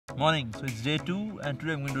Morning, so it's day 2 and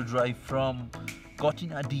today I'm going to drive from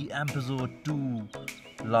Cortina di Ampezzo to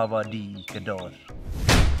Lava di Cadore.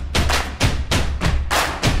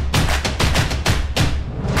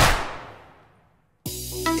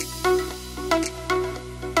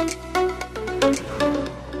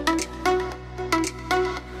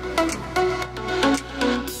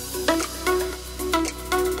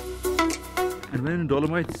 And when in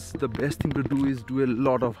Dolomites, the best thing to do is do a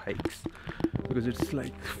lot of hikes, because it's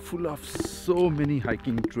like full of so many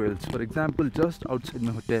hiking trails. For example, just outside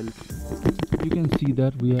my hotel, you can see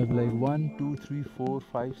that we have like 1, 2, 3, 4,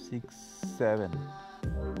 5, 6, 7.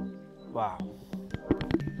 Wow,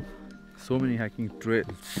 so many hiking trails.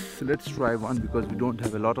 So let's try one because we don't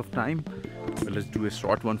have a lot of time, but let's do a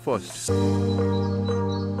short one first.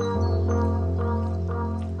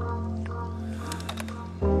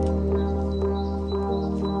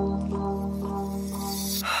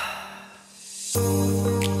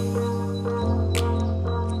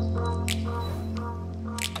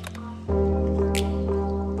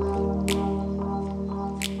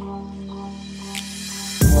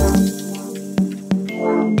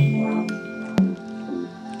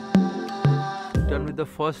 Done with the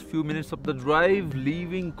first few minutes of the drive,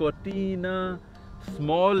 leaving Cortina,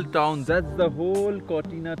 small town. That's the whole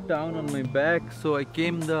Cortina town on my back. So I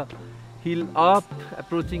came the hill up,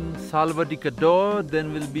 approaching Salva di Cadore.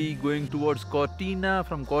 Then we'll be going towards Cortina,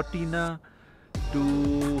 from Cortina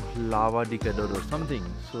to Lava di Cadore or something.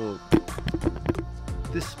 So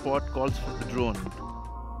this spot calls for the drone.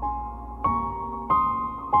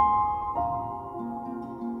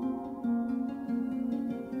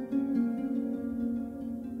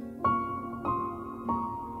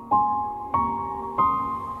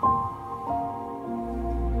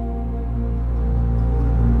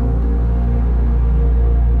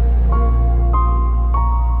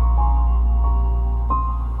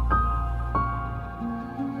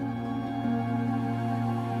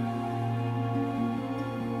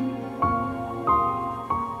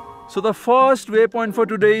 So the first waypoint for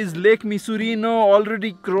today is Lake Misurino.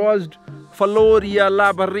 Already crossed Faloria,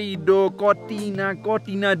 Labarido, Cortina,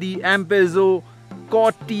 Cortina di Ampezzo,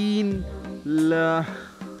 Cortin.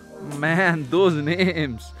 Man, those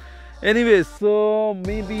names. Anyways, so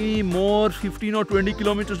maybe more 15 or 20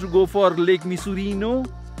 kilometers to go for Lake Misurino.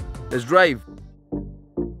 Let's drive.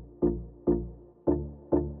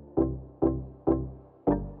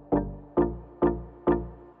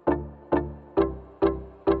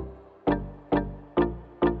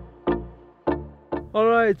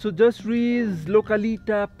 Alright, so just reached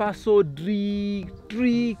Localita Passo di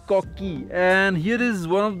Cocchi, and here is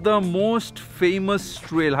one of the most famous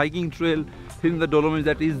hiking trail here in the Dolomites,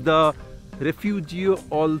 that is the Refugio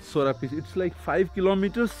al Sorapis. It's like 5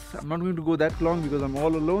 kilometers. I'm not going to go that long because I'm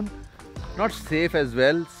all alone. Not safe as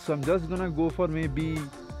well, so I'm just gonna go for maybe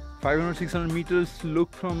 500-600 meters,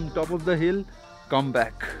 look from top of the hill, come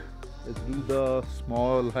back. Let's do the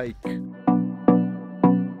small hike.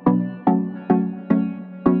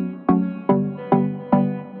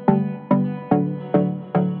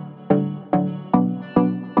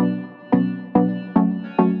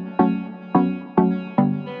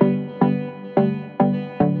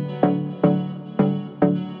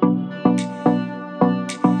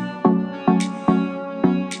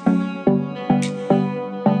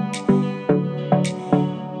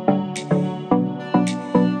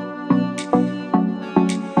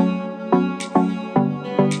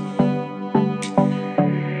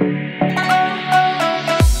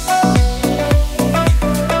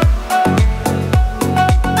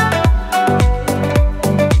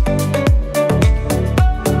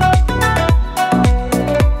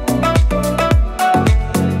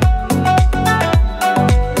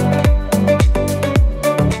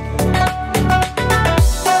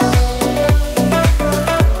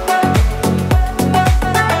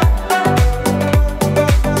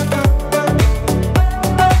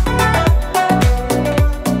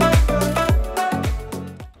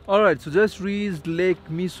 Alright, so just reached Lake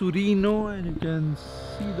Misurino and you can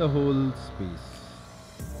see the whole space.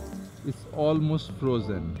 It's almost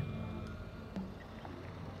frozen.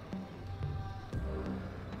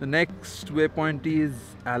 The next waypoint is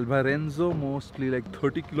Alvarenzo, mostly like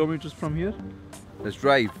 30 kilometers from here. Let's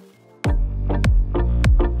drive.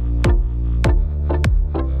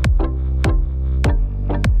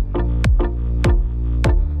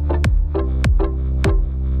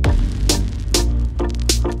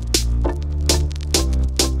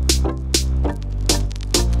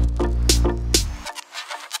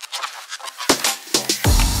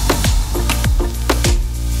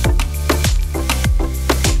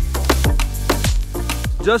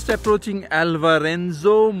 just approaching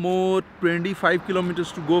Alvarenzo, more 25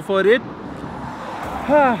 kilometers to go for it.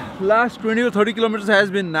 Last 20 or 30 kilometers has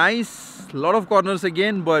been nice. A lot of corners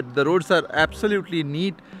again, but the roads are absolutely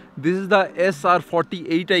neat. This is the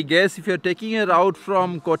SR48, I guess. If you're taking a route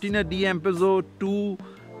from Cortina d'Ampezzo to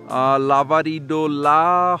Lavaredo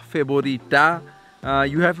La Favorita,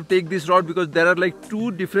 you have to take this route because there are like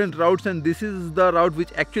two different routes, and this is the route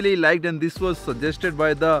which actually I liked, and this was suggested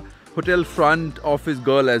by the hotel front office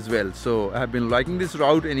girl as well. So I have been liking this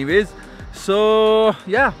route anyways. So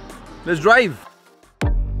yeah, let's drive.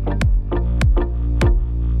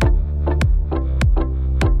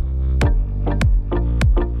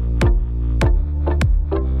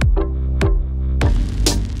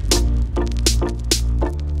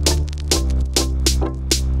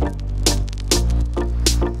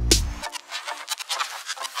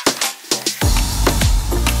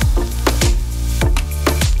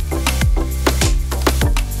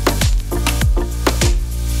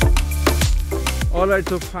 Alright,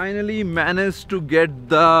 so finally managed to get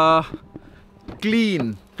the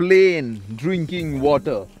clean, plain drinking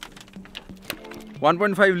water.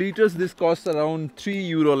 1.5 liters, this costs around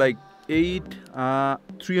 €3, like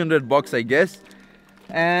 300 bucks I guess.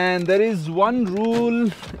 And there is one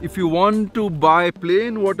rule: if you want to buy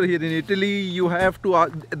plain water here in Italy, you have to,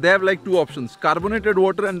 they have like two options: carbonated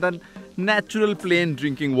water and then natural plain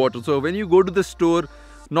drinking water. So when you go to the store,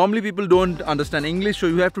 normally people don't understand English, so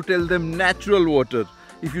you have to tell them natural water.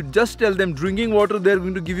 If you just tell them drinking water, they're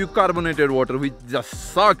going to give you carbonated water, which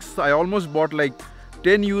just sucks. I almost bought like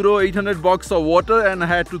 €10, 800 bucks of water, and I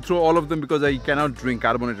had to throw all of them because I cannot drink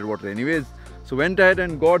carbonated water anyways. So went ahead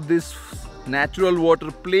and got this natural water,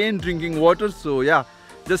 plain drinking water. So yeah,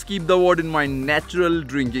 just keep the word in mind: natural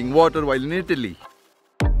drinking water while in Italy.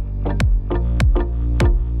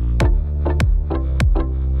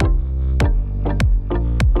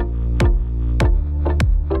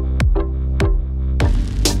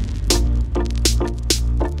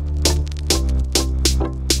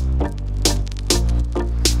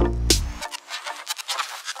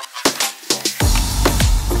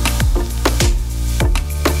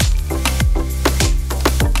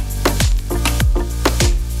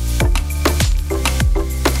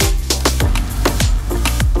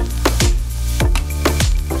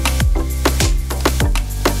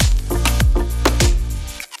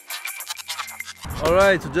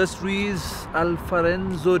 Alright, so just reached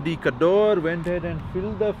Alvarenzo di Cadore, went ahead and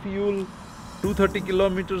filled the fuel, 230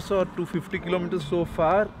 kilometers or 250 kilometers so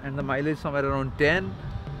far, and the mileage somewhere around 10.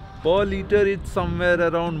 Per liter it's somewhere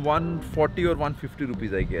around 140 or 150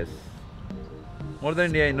 rupees I guess. More than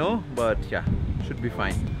India I know, but yeah, should be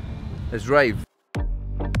fine. Let's drive.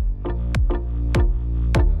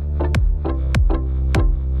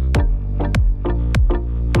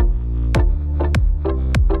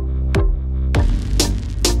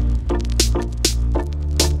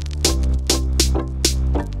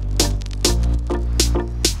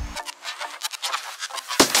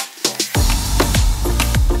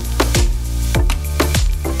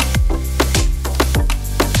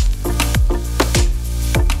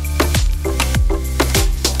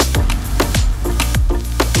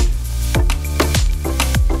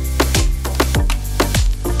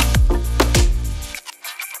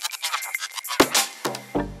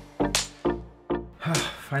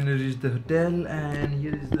 Finally reached the hotel, and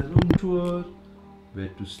here is the room tour. Where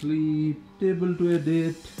to sleep, table to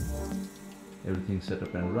edit, everything set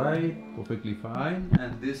up and right, perfectly fine.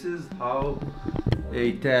 And this is how an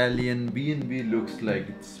Italian B&B looks like.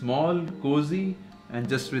 It's small, cozy, and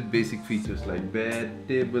just with basic features like bed,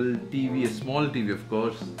 table, TV, a small TV of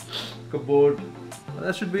course, cupboard.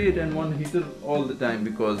 That should be it, and one heater all the time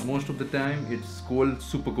because most of the time it's cold,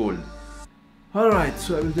 super cold. Alright,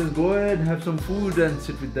 so I will just go ahead, have some food and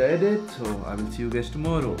sit with the edit. So I will see you guys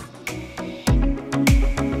tomorrow.